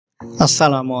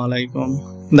আসসালামু আলাইকুম।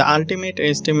 The ultimate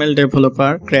HTML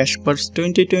developer crash course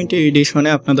 2020 এডিশনে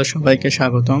আপনাদের সবাইকে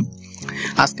স্বাগতম।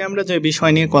 আজকে আমরা যে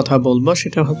বিষয় নিয়ে কথা বলবো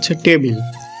সেটা হচ্ছে টেবিল।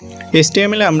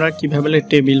 HTML এ আমরা কিভাবে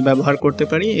টেবিল ব্যবহার করতে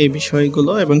পারি এই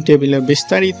বিষয়গুলো এবং টেবিলের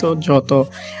বিস্তারিত যত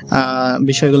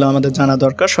বিষয়গুলো আমাদের জানা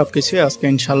দরকার সবকিছুই আজকে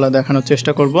ইনশাআল্লাহ দেখানোর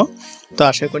চেষ্টা করব। তো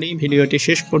আশা করি ভিডিওটি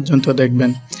শেষ পর্যন্ত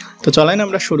দেখবেন। তো চলেন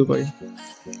আমরা শুরু করি।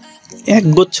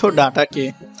 একগুচ্ছ ডাটাকে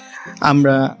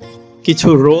আমরা কিছু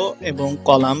রো এবং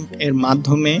কলাম এর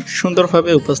মাধ্যমে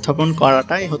সুন্দরভাবে উপস্থাপন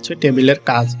করাটাই হচ্ছে টেবিলের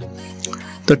কাজ।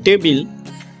 তো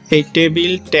এই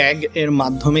টেবিল ট্যাগ এর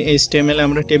মাধ্যমে HTML এ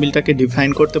আমরা টেবিলটাকে ডিফাইন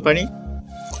করতে পারি।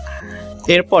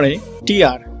 এরপরে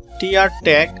টিআর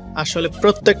ট্যাগ আসলে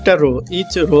প্রত্যেকটা রো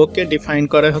ইচ রোকে ডিফাইন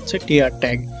করে হচ্ছে TR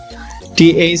tag.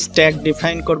 TH tag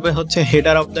define করবে হচ্ছে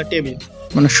হেডার অফ দ্য টেবিল,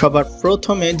 মানে সবার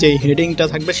প্রথমে যে হেডিংটা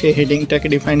থাকবে সেই হেডিংটাকে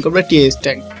ডিফাইন করবে টিএইচ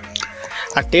ট্যাগ।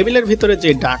 আর টেবিলের ভিতরে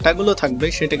যে ডাটাগুলো থাকবে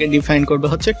সেটাকে ডিফাইন করবে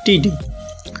হচ্ছে টিডি।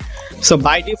 সো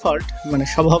বাই ডিফল্ট মানে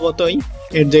স্বভাবতই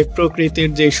এর যে প্রকৃতির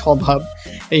যে স্বভাব,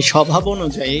 এই স্বভাব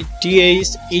অনুযায়ী টিএইচ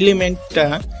এলিমেন্টটা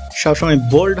সবসময়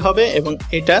বোল্ড হবে এবং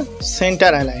এটা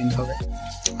সেন্টার অ্যালাইন্ড হবে।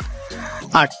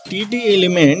 আর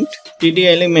টিডি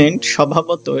এলিমেন্ট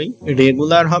স্বভাবতই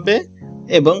রেগুলার হবে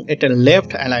এবং এটা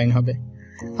লেফট অ্যালাইন হবে।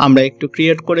 আমরা একটু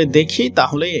ক্রিয়েট করে দেখি,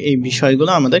 তাহলে এই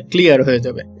বিষয়গুলো আমাদের ক্লিয়ার হয়ে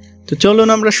যাবে। তো চলুন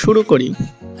আমরা শুরু করি।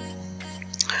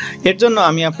 এর জন্য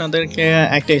আমি আপনাদেরকে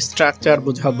একটা স্ট্রাকচার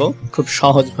বোঝাবো খুব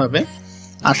সহজভাবে।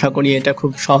 আশা করি এটা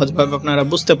খুব সহজভাবে আপনারা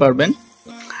বুঝতে পারবেন।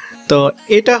 তো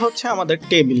এটা হচ্ছে আমাদের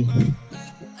টেবিল।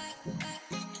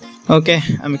 ওকে,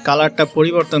 আমি কালারটা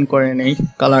পরিবর্তন করে নেই,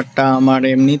 কালারটা আমার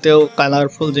এমনিতেও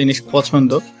কালারফুল জিনিস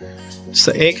পছন্দ। সো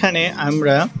এখানে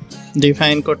আমরা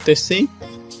ডিফাইন করতেছি,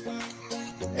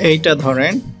 এইটা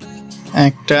ধরেন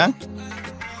একটা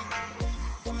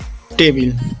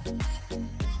টেবিল।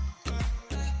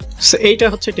 এইটা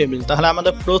হচ্ছে টেবিল। তাহলে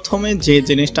আমাদের প্রথমে যে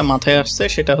জিনিসটা মাথায় আসছে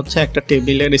সেটা হচ্ছে একটা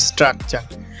টেবিলের স্ট্রাকচার।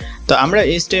 তো আমরা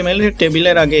HTML এর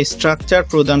টেবিলের আগে স্ট্রাকচার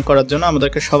প্রদান করার জন্য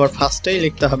আমাদেরকে সবার ফার্স্টেই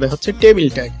লিখতে হবে হচ্ছে টেবিল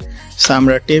ট্যাগ। সো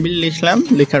আমরা টেবিল লিখলাম,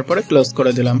 লেখার পরে ক্লোজ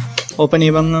করে দিলাম।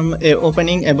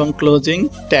 ওপেনিং এবং ক্লোজিং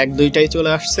ট্যাগ দুইটাই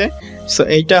চলে আসছে। সো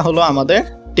এইটা হলো আমাদের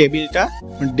টেবিলটা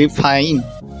ডিফাইন।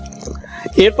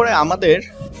 এরপরে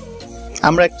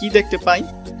আমরা কি দেখতে পাই,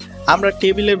 আমরা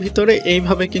টেবিলের ভিতরে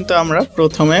এইভাবে কিন্তু আমরা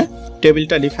প্রথমে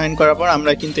টেবিলটা ডিফাইন করার পর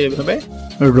আমরা কিন্তু এইভাবে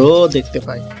রো দেখতে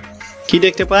পাই। কি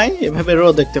দেখতে পাই? এভাবে রো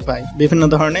দেখতে পাই। বিভিন্ন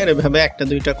ধরনের এভাবে একটা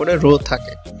দুইটা করে রো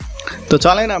থাকে। তো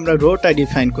চলেন আমরা রোটা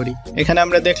ডিফাইন করি। এখানে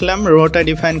আমরা দেখলাম রোটা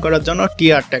ডিফাইন করার জন্য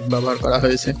টিআর ট্যাগ ব্যবহার করা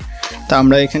হয়েছে। তো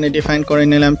আমরা এখানে ডিফাইন করে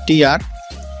নিলাম টিআর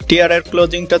এর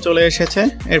ক্লোজিংটা চলে এসেছে।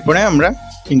 এরপরে আমরা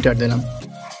এন্টার দিলাম।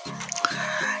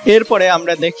 এরপরে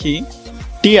আমরা দেখি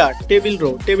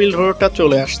টেবিল রোটা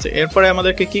চলে আসছে। এরপরে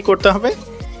আমাদেরকে কি করতে হবে?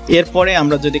 এরপরে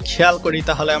আমরা যদি খেয়াল করি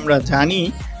তাহলে আমরা জানি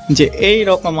যে এই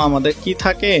রকম আমাদের কি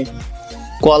থাকে,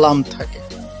 কলাম থাকে।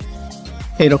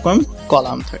 এরকম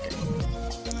কলাম থাকে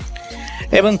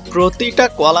এবং প্রতিটা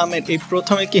কলামের এই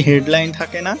প্রথমে কি হেডলাইন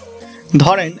থাকে না?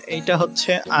 ধরেন এইটা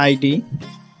হচ্ছে আইডি।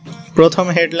 প্রথম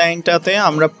হেডলাইনটাতে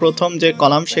আমরা প্রথম যে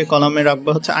কলাম সেই কলামে রাখবো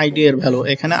হচ্ছে আইডি এর ভ্যালু,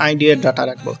 এখানে আইডি এর ডাটা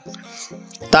রাখবো।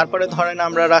 তারপরে ধরেন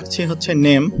আমরা রাখছি হচ্ছে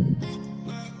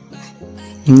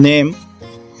নেম।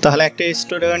 তাহলে একটা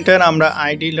স্টুডেন্টের আমরা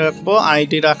আইডি রাখবো,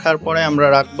 আইডি রাখার পরে আমরা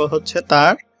রাখবো হচ্ছে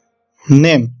তার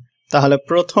নেম। তাহলে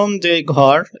প্রথম যে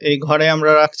ঘর, এই ঘরে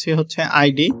আমরা রাখছি হচ্ছে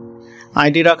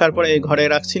আইডি রাখার পরে এই ঘরে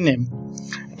রাখছি নেম।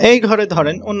 এই ঘরে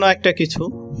ধরেন অন্য একটা কিছু,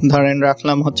 ধরেন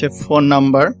রাখলাম হচ্ছে phone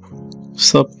number.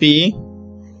 So PHONE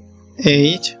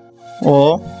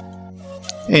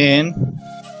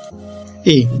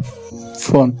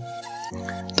phone.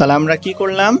 তাহলে আমরা কি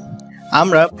করলাম,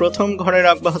 আমরা প্রথম ঘরে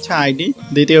রাখবো হচ্ছে আইডি,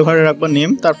 দ্বিতীয় ঘরে রাখবো নেম,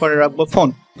 তারপরে রাখবো ফোন।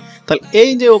 তাহলে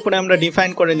এই যে উপরে আমরা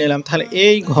ডিফাইন করে নিলাম, তাহলে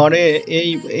এই ঘরে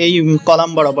এই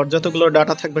কলাম বরাবর যতগুলো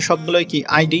ডাটা থাকবে সবগুলোই কি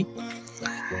আইডি।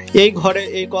 এই ঘরে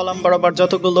এই কলাম বরাবর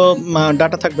যতগুলো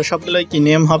ডাটা থাকবে সবগুলোই কি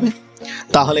নেম হবে।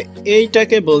 তাহলে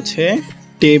এইটাকে বলছে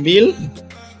টেবিল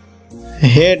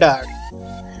হেডার,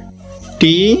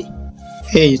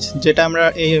 TH, যেটা আমরা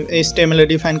HTML এ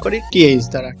ডিফাইন করি TH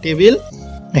দ্বারা, টেবিল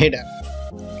হেডার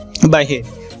বা হেড।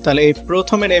 তাহলে এই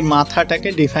প্রথমের এই মাথাটাকে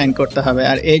ডিফাইন করতে হবে।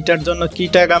 আর এইটার জন্য কি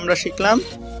ট্যাগ আমরা শিখলাম?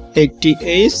 এই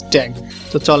TH ট্যাগ।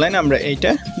 তো চলেন আমরা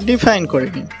এইটা ডিফাইন করে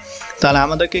নিই। তাহলে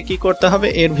আমাদেরকে কি করতে হবে,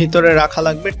 এর ভিতরে রাখা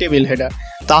লাগবে টেবিল হেডার।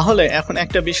 তাহলে এখন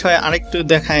একটা বিষয় আরেকটু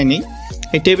দেখায় নিই,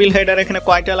 এই টেবিল হেডার এখানে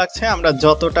কয়টা লাগছে? আমরা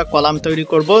যতটা কলাম তৈরি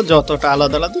করব, যতটা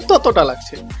আলাদা আলাদা ততটা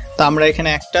লাগছে। তো আমরা এখানে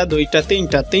একটা দুইটা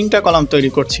তিনটা কলাম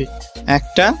তৈরি করছি,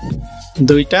 একটা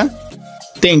দুইটা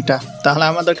তিনটা। তাহলে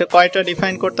আমাদেরকে কয়টা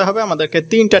ডিফাইন করতে হবে? আমাদেরকে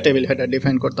তিনটা টেবিল হেডার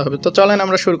ডিফাইন করতে হবে। তো চলেন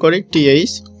আমরা শুরু করি।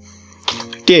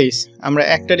 কেস আমরা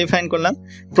একটা ডিফাইন করলাম।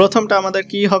 প্রথমটা আমাদের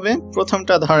কি হবে,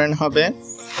 প্রথমটা ধরেন হবে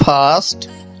ফার্স্ট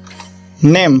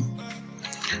নেম।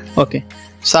 ওকে,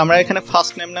 সো আমরা এখানে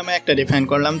ফার্স্ট নেম নামে একটা ডিফাইন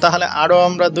করলাম। তাহলে আরো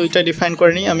আমরা দুইটা ডিফাইন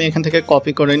করে নিই। আমি এখান থেকে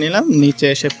কপি করে নিলাম, নিচে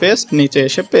এসে পেস্ট, নিচে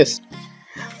এসে পেস্ট।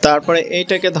 তারপরে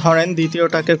এইটাকে ধরেন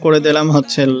দ্বিতীয়টাকে করে দিলাম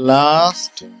হচ্ছে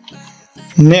লাস্ট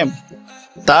নেম।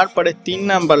 তারপরে 3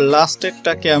 নাম্বার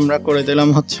লাস্টেরটাকে আমরা করে দিলাম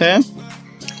হচ্ছে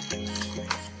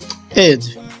এজ।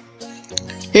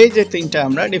 এই যে তিনটা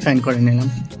আমরা ডিফাইন করে নিলাম।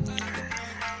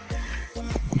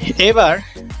 এবার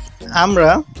আমরা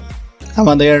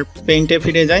আমাদের পেইন্টে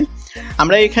ফিরে যাই।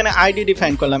 আমরা এখানে আইডি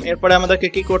ডিফাইন করলাম। এরপরে আমাদেরকে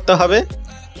কি করতে হবে,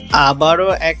 আবারও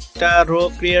একটা রো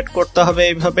ক্রিয়েট করতে হবে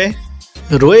এইভাবে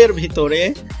রো এর ভিতরে।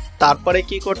 তারপরে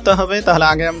কি করতে হবে, তাহলে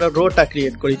আগে আমরা রোটা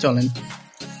ক্রিয়েট করি, চলেন।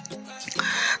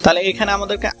 তাহলে এখানে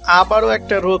আমাদেরকে আবারও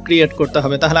একটা রো ক্রিয়েট করতে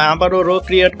হবে। তাহলে আবারও রো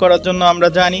ক্রিয়েট করার জন্য আমরা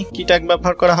জানি কি ট্যাগ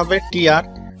ব্যবহার করা হবে, টিআর।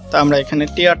 তো আমরা এখানে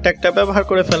টিআর ট্যাগটা ব্যবহার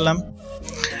করে ফেললাম।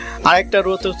 আরেকটা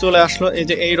রো তো চলে আসলো, এই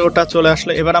যে এই রোটা চলে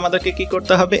আসলো। এবার আমাদেরকে কি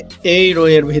করতে হবে, এই রো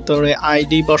এর ভিতরে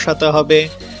আইডি বসাতে হবে,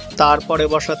 তারপরে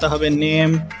বসাতে হবে নেম,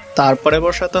 তারপরে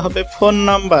বসাতে হবে ফোন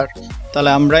নাম্বার।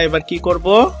 তাহলে আমরা এবার কি করব,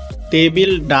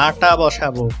 টেবিল ডাটা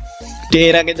বসাবো।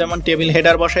 এর আগে যেমন টেবিল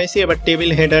হেডার বসাইছি, এবার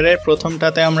টেবিল হেডারের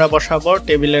প্রথমটাতে আমরা বসাবো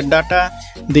টেবিলের ডাটা,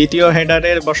 দ্বিতীয়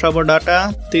হেডারের বসাবো ডাটা,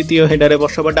 তৃতীয় হেডারে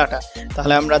বসাবো ডাটা।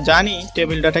 তাহলে আমরা জানি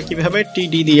টেবিল ডাটা কিভাবে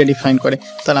টিডি দিয়ে ডিফাইন করে।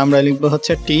 তাহলে আমরা লিখবো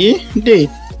হচ্ছে টিডি,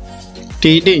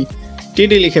 টিডি,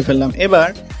 টিডি লিখে ফেললাম। এবার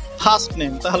ফার্স্ট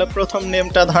নেম, তাহলে প্রথম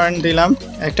নেমটা ধরেন দিলাম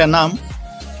একটা নাম।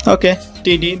 ওকে,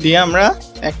 টিডি দিয়ে আমরা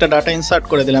একটা ডাটা ইনসার্ট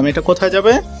করে দিলাম। এটা কোথায়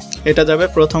যাবে, এটা যাবে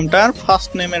প্রথমটার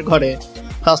ফার্স্ট নেমের ঘরে।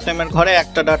 ফার্স্ট নেমের ঘরে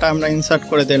একটা ডাটা আমরা ইনসার্ট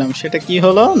করে দিলাম, সেটা কি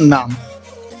হলো, নাম।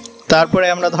 তারপরে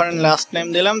আমরা ধরেন লাস্ট নেম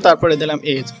দিলাম, তারপরে দিলাম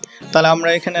এজ। তাহলে আমরা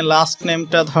এখানে লাস্ট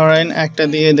নেমটা ধরেন একটা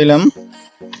দিয়ে দিলাম,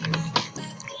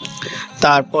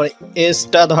 তারপর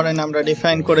এজটা ধরেন আমরা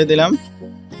ডিফাইন করে দিলাম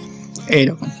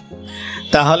এইরকম।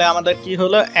 তাহলে আমাদের কি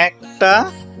হলো,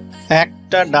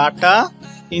 একটা ডাটা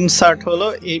ইনসার্ট হলো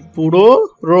এই পুরো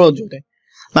রো জুড়ে।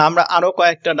 আমরা আরো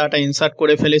কয়েকটা ডাটা ইনসার্ট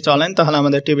করে ফেলি, চলেন। তাহলে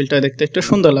আমাদের টেবিলটা দেখতে একটু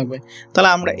সুন্দর লাগবে। তাহলে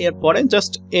আমরা এরপরে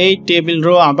জাস্ট এই টেবিল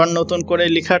রো আবার নতুন করে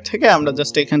লেখার থেকে আমরা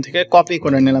জাস্ট এখান থেকে কপি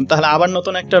করে নিলাম। তাহলে আবার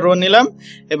নতুন একটা রো নিলাম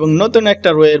এবং নতুন একটা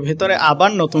রো এর ভিতরে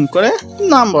আবার নতুন করে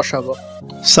নাম বসাবো।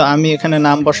 সো আমি এখানে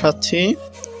নাম বসাচ্ছি,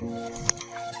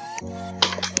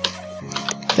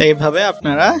 এইভাবে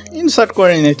আপনারা ইনসার্ট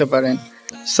করে নিতে পারেন।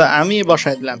 আমি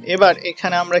বসাই দিলাম। এবার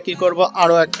এখানে আমরা কি করব,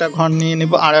 আরো একটা ঘর নিয়ে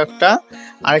নিব,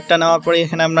 আরেকটা নেওয়ার পরে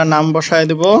এখানে আমরা নাম বসায়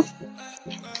দেব।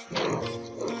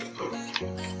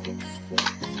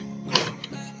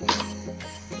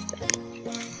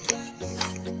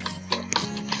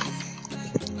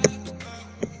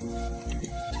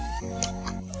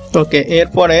 ওকে,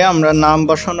 এরপরে আমরা নাম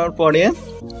বসানোর পরে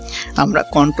আমরা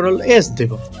কন্ট্রোল এস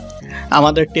দেব।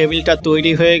 আমাদের টেবিলটা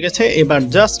তৈরি হয়ে গেছে। এবার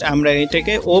জাস্ট আমরা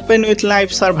এটাকে ওপেন উইথ লাইভ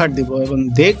সার্ভার দিব এবং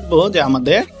দেখব যে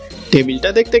আমাদের টেবিলটা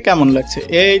দেখতে কেমন লাগছে।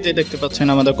 এই যে দেখতে পাচ্ছেন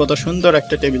আমাদের কত সুন্দর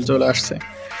একটা টেবিল চলে আসছে।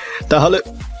 তাহলে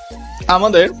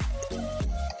আমাদের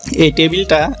এই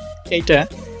টেবিলটা এইটা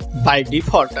বাই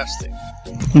ডিফল্ট আসছে,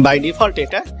 বাই ডিফল্ট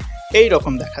এটা এই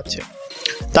রকম দেখাচ্ছে।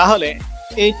 তাহলে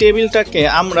এই টেবিলটাকে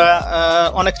আমরা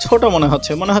অনেক ছোট মনে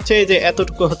হচ্ছে এই যে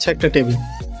এতটুকু হচ্ছে একটা টেবিল,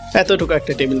 এতটুকু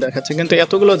একটা টেবিল দেখাচ্ছে, কিন্তু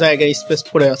এতগুলো জায়গায় স্পেস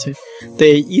পড়ে আছে। তো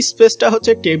এই স্পেসটা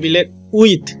হচ্ছে টেবিলের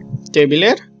উইথ,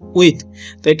 টেবিলের উইথ।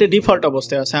 তো এটা ডিফল্ট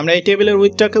অবস্থায় আছে। আমরা এই টেবিলের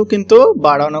উইথটাকেও কিন্তু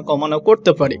বাড়ানো কমানো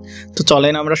করতে পারি। তো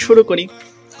চলেন আমরা শুরু করি।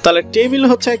 তাহলে টেবিল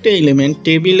হচ্ছে একটা এলিমেন্ট,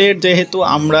 টেবিলের যেহেতু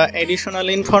আমরা এডিশনাল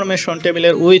ইনফরমেশন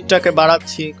টেবিলের উইথটাকে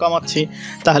বাড়াচ্ছি কমাচ্ছি,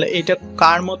 তাহলে এটা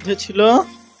কার মধ্যে ছিল,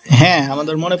 হ্যাঁ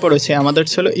আমাদের মনে পড়েছে, আমাদের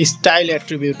ছিল স্টাইল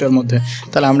অ্যাট্রিবিউটের মধ্যে।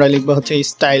 তাহলে আমরা লিখবো হচ্ছে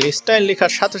স্টাইল। স্টাইল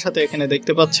লেখার সাথে সাথে এখানে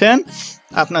দেখতে পাচ্ছেন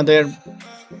আপনাদের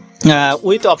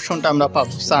উইথ অপশনটা আমরা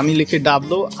পাবো। আমি লিখি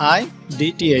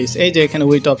WIDTH, এই যে এখানে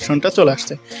উইথ অপশনটা চলে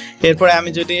আসছে। এরপরে আমি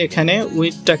যদি এখানে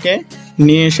উইথটাকে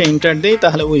নিয়ে এসে ইন্টার দিই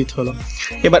তাহলে উইথ হলো।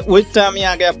 এবার উইথটা আমি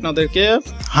আগে আপনাদেরকে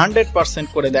 100%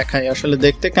 করে দেখাই আসলে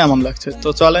দেখতে কেমন লাগছে। তো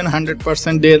চলেন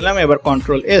 100% দিয়ে দিলাম। এবার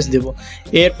কন্ট্রোল এস দিব।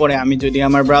 এরপরে আমি যদি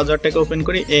আমার ব্রাউজারটাকে ওপেন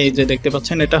করি, এই যে দেখতে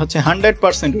পাচ্ছেন এটা হচ্ছে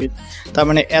 100% উইথ। তার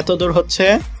মানে এত দূর হচ্ছে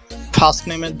ফার্স্ট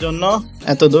নেমের জন্য,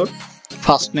 এত দূর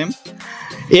ফার্স্ট নেম।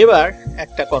 এবার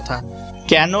একটা কথা,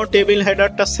 কেন টেবিল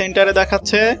হেডারটা সেন্টারে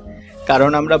দেখাচ্ছে,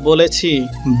 কারণ আমরা বলেছি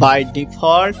বাই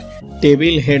ডিফল্ট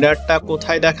টেবিল হেডারটা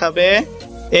কোথায় দেখাবে,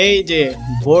 এই যে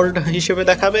বোল্ড হিসেবে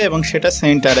দেখাবে এবং সেটা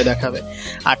সেন্টারে দেখাবে।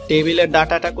 আর টেবিলের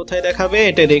ডাটাটা কোথায় দেখাবে,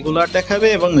 এটা রেগুলার দেখাবে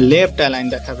এবং লেফট অ্যালাইন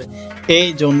দেখাবে। এই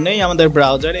জন্যই আমাদের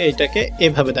ব্রাউজারে এইটাকে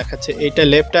এভাবে দেখাচ্ছে, এটা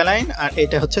লেফট অ্যালাইন আর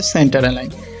এটা হচ্ছে সেন্টার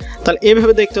অ্যালাইন। তাহলে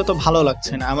এইভাবে দেখতে তো ভালো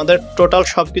লাগছে না, আমাদের টোটাল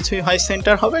সবকিছুই হয়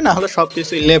সেন্টার হবে, না হলে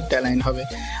সবকিছুই লেফট অ্যালাইন হবে।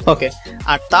 ওকে,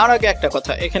 আর তার আগে একটা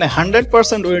কথা, এখানে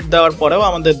 100% উইথ দেওয়ার পরেও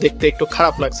আমাদের দেখতে একটু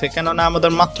খারাপ লাগছে, কেননা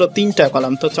আমাদের মাত্র 3টা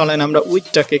কলাম। তো চলেন আমরা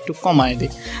উইথটাকে একটু কমায়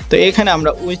দিই। তো এখানে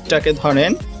আমরা উইথটাকে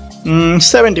ধরেন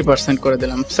 70% করে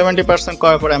দিলাম। 70%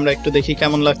 করার পরে আমরা একটু দেখি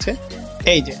কেমন লাগছে।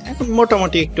 এই যে এখন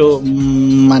মোটামুটি একটু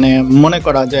মানে মনে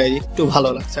করা যায় একটু ভালো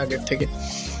লাগছে আগের থেকে।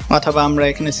 অথবা আমরা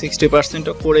এখানে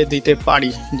 60%ও করে দিতে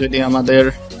পারি যদি আমাদের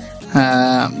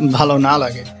ভালো না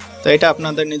লাগে। তো এটা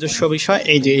আপনাদের নিজস্ব বিষয়।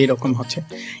 এই যে এইরকম হচ্ছে।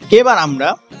 এবার আমরা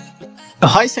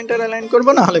হয় সেন্টার অ্যালাইন করব,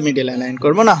 না হলে মিডল অ্যালাইন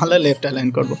করব, না হলে লেফট অ্যালাইন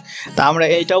করব। তা আমরা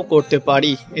এইটাও করতে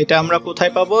পারি। এটা আমরা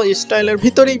কোথায় পাবো? স্টাইলের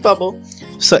ভিতরেই পাবো।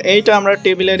 সো এইটা আমরা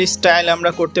টেবিলের স্টাইল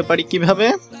আমরা করতে পারি কিভাবে?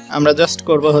 আমরা জাস্ট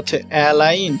করব হচ্ছে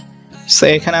অ্যালাইন। সো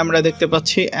এখানে আমরা দেখতে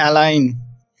পাচ্ছি অ্যালাইন।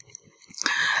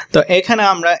 তো এখানে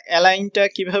আমরা অ্যালাইনটা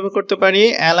কিভাবে করতে পারি?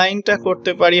 অ্যালাইনটা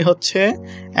করতে পারি হচ্ছে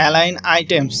অ্যালাইন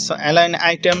আইটেমস। অ্যালাইন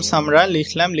আইটেমস আমরা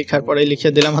লিখলাম, লিখার পরে লিখে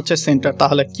দিলাম হচ্ছে সেন্টার।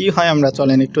 তাহলে কি হয় আমরা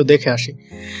চলেন একটু দেখে আসি।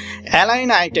 অ্যালাইন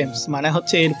আইটেমস মানে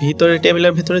হচ্ছে এর ভিতরে,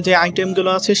 টেবিলের ভিতরে যে আইটেমগুলো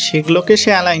আছে সেগুলোকে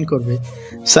সে অ্যালাইন করবে।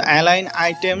 সো অ্যালাইন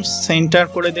আইটেমস সেন্টার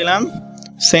করে দিলাম।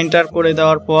 সেন্টার করে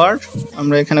দেওয়ার পর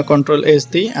আমরা এখানে কন্ট্রোল এস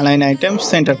দিই, অ্যালাইন আইটেমস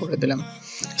সেন্টার করে দিলাম।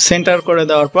 সেন্টার করে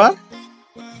দেওয়ার পর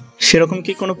সেরকম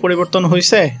কি কোনো পরিবর্তন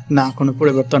হয়েছে? না, কোনো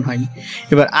পরিবর্তন হয়নি।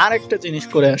 এবার আর একটা জিনিস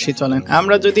করে আসি চলেন।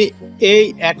 আমরা যদি এই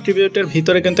অ্যাট্রিবিউটের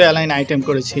ভিতরে কিন্তু অ্যালাইন আইটেম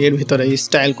করেছি, এর ভিতরে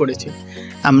স্টাইল করেছি,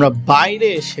 আমরা বাইরে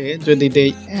এসে যদি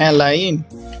দেই অ্যালাইন,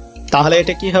 তাহলে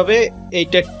এটা কি হবে?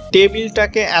 এইটা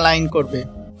টেবিলটাকে অ্যালাইন করবে,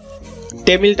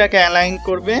 টেবিলটাকে অ্যালাইন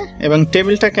করবে। এবং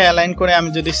টেবিলটাকে অ্যালাইন করে আমি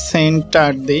যদি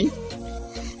সেন্টার দিই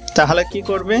তাহলে কি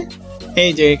করবে?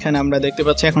 এই যে এখানে আমরা দেখতে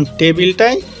পাচ্ছি এখন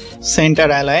টেবিলটাই সেন্টার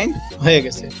অ্যালাইন হয়ে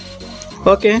গেছে।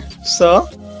 ওকে, সো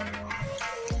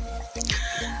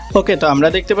ওকে, তো আমরা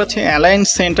দেখতে পাচ্ছি অ্যালাইন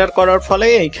সেন্টার করার ফলে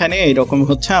এইখানে এইরকম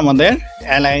হচ্ছে আমাদের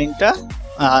অ্যালাইনটা,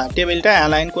 টেবিলটা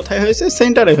অ্যালাইন কোথায় হয়েছে?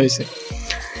 সেন্টারে হয়েছে।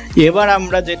 এবার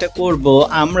আমরা যেটা করব,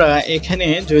 আমরা এখানে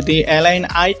যদি অ্যালাইন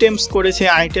আইটেমস করেছি,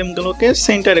 আইটেমগুলোকে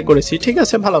সেন্টারে করেছি, ঠিক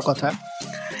আছে, ভালো কথা।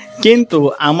 কিন্তু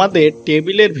আমাদের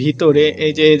টেবিলের ভিতরে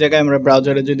এই যে এই জায়গায় আমরা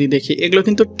ব্রাউজারে যদি দেখি, এগুলো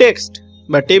কিন্তু টেক্সট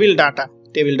বা টেবিল ডাটা,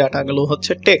 টেবিল ডাটাগুলো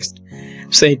হচ্ছে টেক্সট।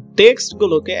 সেই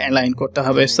টেক্সটগুলোকে অ্যালাইন করতে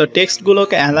হবে। সো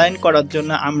টেক্সটগুলোকে অ্যালাইন করার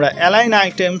জন্য আমরা অ্যালাইন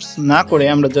আইটেমস না করে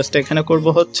আমরা জাস্ট এখানে করব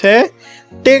হচ্ছে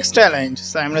টেক্সট অ্যালাইন।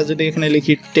 সো আমরা যদি এখানে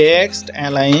লিখি টেক্সট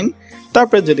অ্যালাইন,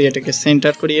 তারপরে যদি এটাকে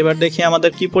সেন্টার করি, এবার দেখি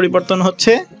আমাদের কি পরিবর্তন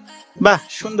হচ্ছে। বাহ,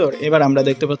 সুন্দর। এবার আমরা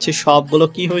দেখতে পাচ্ছি সবগুলো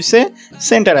কি হয়েছে?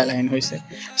 সেন্টার অ্যালাইন হয়েছে।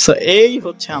 সো এই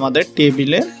হচ্ছে আমাদের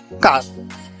টেবিলের কাজ।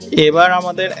 এবার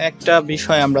আমাদের একটা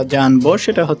বিষয় আমরা জানবো,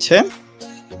 সেটা হচ্ছে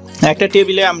একটা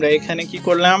টেবিলে আমরা এখানে কি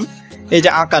করলাম? এই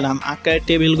যে আঁকালাম, আঁকার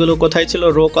টেবিলগুলো কোথায় ছিল?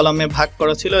 রো কলামে ভাগ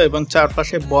করা ছিল এবং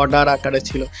চারপাশে বর্ডার আকারে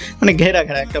ছিল, মানে ঘেরা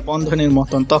ঘেরা একটা বন্ধনীর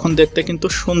মতন। তখন দেখতে কিন্তু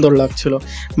সুন্দর লাগছিল।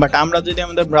 বাট আমরা যদি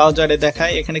আমাদের ব্রাউজারে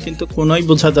দেখাই, এখানে কিন্তু কোনোই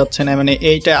বোঝা যাচ্ছে না, মানে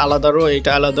এইটা আলাদা রো,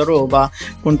 এইটা আলাদা রো, বা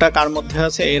কোনটা কার মধ্যে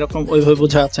আছে এরকম ওইভাবে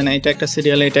বোঝা যাচ্ছে না। এটা একটা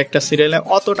সিরিয়ালে, এটা একটা সিরিয়ালে,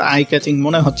 অতটা আই ক্যাচিং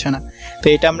মনে হচ্ছে না। তো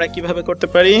এটা আমরা কিভাবে করতে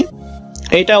পারি?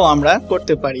 এটাও আমরা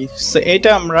করতে পারি। সো এটা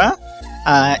আমরা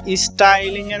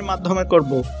স্টাইলিং এর মাধ্যমে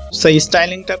করব। সো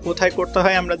স্টাইলিংটা কোথায় করতে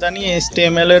হয় আমরা জানি,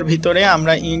 HTML এর ভিতরে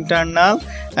আমরা ইন্টারনাল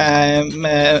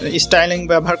স্টাইলিং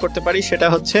ব্যবহার করতে পারি, সেটা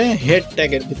হচ্ছে হেড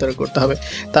ট্যাগের ভিতরে করতে হবে।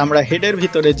 তো আমরা হেডের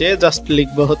ভিতরে যে জাস্ট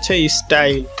লিখব হচ্ছে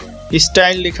স্টাইল।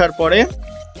 স্টাইল লেখার পরে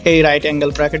এই রাইট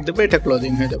অ্যাঙ্গেল ব্র্যাকেট দেবো, এটা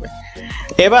ক্লোজিং হয়ে যাবে।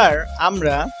 এবার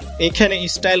আমরা এখানে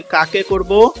স্টাইল কাকে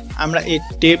করব? আমরা এই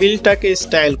টেবিলটাকে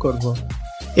স্টাইল করব,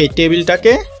 এই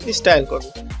টেবিলটাকে স্টাইল করব।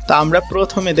 তো আমরা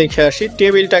প্রথমে দেখে আসি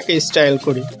টেবিলটাকে স্টাইল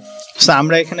করি। সো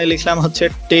আমরা এখানে লিখলাম হচ্ছে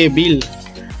টেবিল।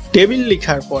 টেবিল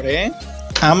লেখার পরে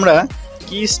আমরা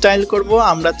কি স্টাইল করব?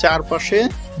 আমরা চারপাশে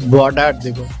বর্ডার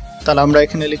দেব। তাহলে আমরা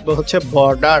এখানে লিখব হচ্ছে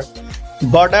বর্ডার।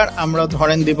 বর্ডার আমরা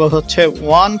ধরেন দিব হচ্ছে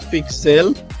 1 pixel,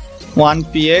 1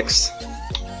 px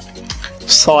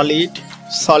solid,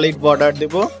 solid border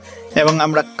দেব। এবং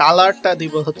আমরা কালারটা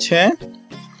দিব হচ্ছে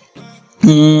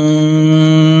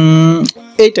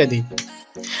এইটা দিই।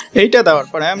 এইটা দেওয়ার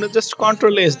পরে আমরা জাস্ট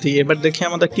কন্ট্রোল এস দিই। এবার দেখি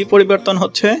আমাদের কি পরিবর্তন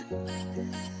হচ্ছে।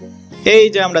 এই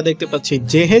যে আমরা দেখতে পাচ্ছি,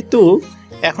 যেহেতু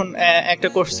এখন একটা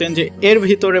কোশ্চেন যে এর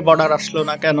ভিতরে বর্ডার আসলো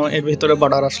না কেন, এর ভিতরে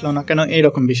বর্ডার আসলো না কেন,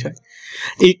 এইরকম বিষয়।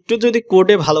 একটু যদি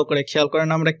কোডে ভালো করে খেয়াল করেন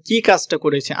আমরা কি কাজটা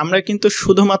করেছি, আমরা কিন্তু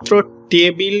শুধুমাত্র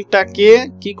টেবিলটাকে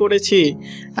কি করেছি,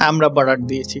 আমরা বর্ডার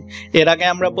দিয়েছি। এর আগে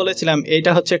আমরা বলেছিলাম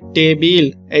এটা হচ্ছে টেবিল,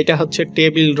 এটা হচ্ছে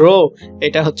টেবিল রো,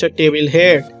 এটা হচ্ছে টেবিল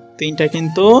হেড, তিনটা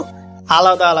কিন্তু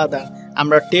আলাদা আলাদা।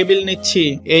 আমরা টেবিল নিচ্ছি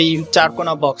এই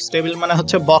চারকোনা বক্স, টেবিল মানে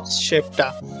হচ্ছে বক্স শেপটা,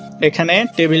 এখানে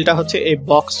টেবিলটা হচ্ছে এই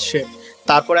বক্স শেপ।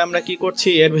 তারপরে আমরা কি করছি,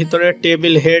 এর ভিতরে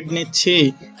টেবিল হেড নিচ্ছি,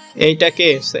 এইটাকে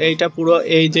এইটা পুরো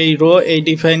এই যে রো এই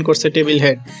ডিফাইন করছে টেবিল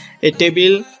হেড, এই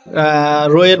টেবিল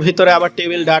রো এর ভিতরে আবার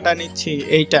টেবিল ডাটা নিচ্ছি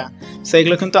এইটা,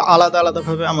 সেগুলো কিন্তু আলাদা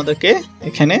আলাদাভাবে আমাদেরকে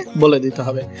এখানে বলে দিতে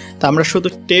হবে। তা আমরা শুধু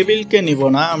টেবিলকে নিব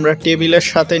না, আমরা টেবিলের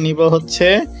সাথে নিব হচ্ছে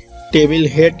টেবিল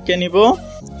হেডকে নিব,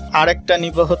 আরেকটা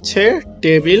নিব হচ্ছে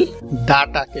টেবিল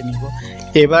ডাটাকে নিব।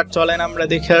 এবার চলেন আমরা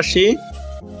দেখে আসি।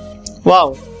 ওয়াও,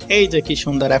 এই যে কি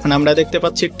সুন্দর, এখন আমরা দেখতে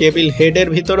পাচ্ছি টেবিল হেডের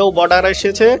ভিতরেও বর্ডার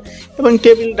এসেছে এবং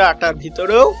টেবিল ডাটার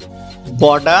ভিতরেও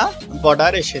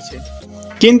বর্ডার এসেছে।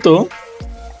 কিন্তু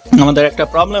আমাদের একটা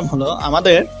প্রবলেম হলো,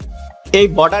 আমাদের এই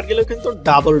বর্ডারগুলো কিন্তু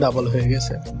ডাবল হয়ে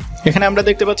গেছে। এখানে আমরা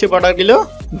দেখতে পাচ্ছি বর্ডারগুলো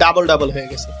ডাবল হয়ে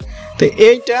গেছে। তো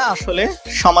এইটা আসলে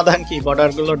সমাধান কি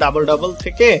বর্ডারগুলো ডাবল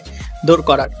থেকে দূর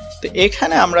করার? তো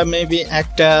এখানে আমরা মেবি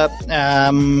একটা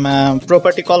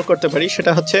প্রপার্টি কল করতে পারি,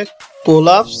 সেটা হচ্ছে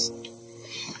collapse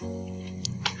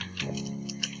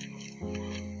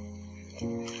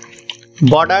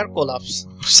border collapse.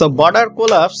 So border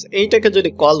collapse এইটাকে যদি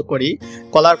কল করি,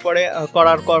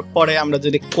 করার পরে আমরা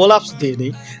যদি কোলাপস দিয়ে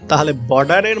দিই, তাহলে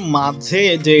বর্ডারের মাঝে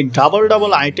যে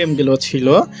ডাবল আইটেমগুলো ছিল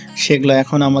সেগুলো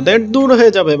এখন আমাদের দূর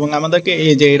হয়ে যাবে এবং আমাদেরকে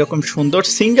এই যে এরকম সুন্দর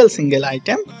সিঙ্গেল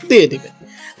আইটেম দিয়ে দিবে।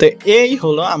 তো এই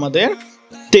হলো আমাদের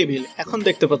টেবিল। এখন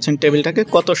দেখতে পাচ্ছেন টেবিলটাকে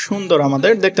কত সুন্দর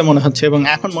আমাদের দেখতে মনে হচ্ছে এবং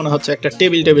এখন মনে হচ্ছে একটা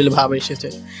টেবিল ভাব এসেছে।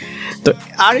 তো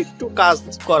আর একটু কাজ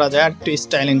করা যায়, আর একটু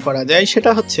স্টাইলিং করা যায়,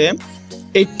 সেটা হচ্ছে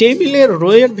এই টেবিলের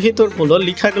রোয়ের ভিতরগুলো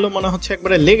লেখাগুলো মনে হচ্ছে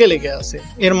একবারে লেগে আছে,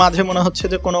 এর মাঝে মনে হচ্ছে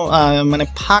যে কোনো মানে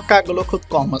ফাঁকাগুলো খুব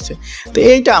কম আছে। তো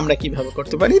এইটা আমরা কিভাবে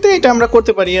করতে পারি? তো এইটা আমরা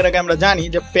করতে পারি, এর আগে আমরা জানি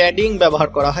যে প্যাডিং ব্যবহার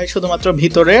করা হয় শুধুমাত্র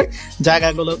ভিতরের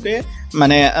জায়গাগুলোকে,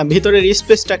 মানে ভিতরের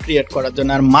স্পেসটা ক্রিয়েট করার জন্য,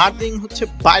 আর মার্জিং হচ্ছে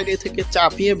বাইরে থেকে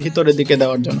চাপিয়ে ভিতরের দিকে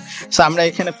দেওয়ার জন্য। সো আমরা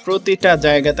এখানে প্রতিটা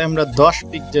জায়গাতে আমরা 10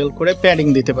 পিক্সেল করে প্যাডিং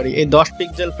দিতে পারি। এই 10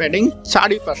 পিক্সেল প্যাডিং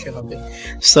চারিপাশে হবে।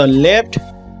 So left,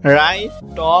 right,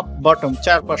 top, bottom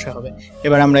চারপাশে হবে।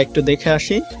 এবার আমরা একটু দেখে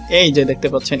আসি। এই যে দেখতে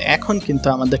পাচ্ছেন এখন কিন্তু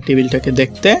আমাদের টেবিলটাকে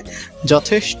দেখতে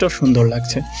যথেষ্ট সুন্দর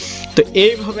লাগছে। তো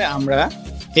এইভাবে আমরা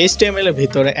HTML এর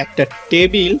ভিতরে একটা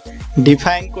টেবিল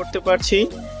ডিফাইন করতে পারছি,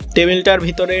 টেবিলটার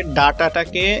ভিতরে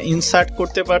ডাটাটাকে ইনসার্ট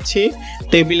করতে পারছি,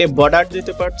 টেবিলে বর্ডার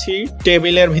দিতে পারছি,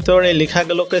 টেবিলের ভিতরে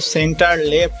লেখাগুলোকে সেন্টার,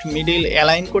 লেফট, মিডিল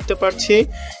অ্যালাইন করতে পারছি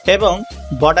এবং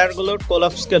বর্ডারগুলোর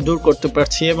কোলাপসকে দূর করতে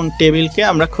পারছি এবং টেবিলকে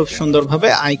আমরা খুব সুন্দরভাবে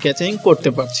আই ক্যাচিং করতে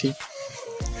পারছি।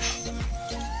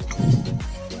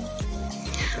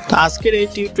 তো আজকের এই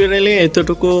টিউটোরিয়ালে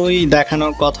এতটুকুই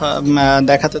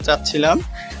দেখাতে চাচ্ছিলাম।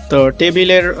 তো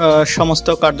টেবিলের সমস্ত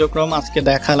কার্যক্রম আজকে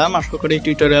দেখালাম। আশা করি এই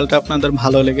টিউটোরিয়ালটা আপনাদের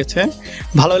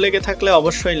ভালো লেগে থাকলে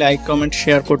অবশ্যই লাইক, কমেন্ট,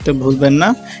 শেয়ার করতে ভুলবেন না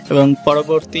এবং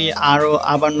পরবর্তী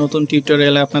আবার নতুন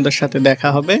টিউটোরিয়ালে আপনাদের সাথে দেখা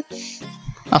হবে।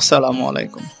 আসসালামু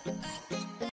আলাইকুম।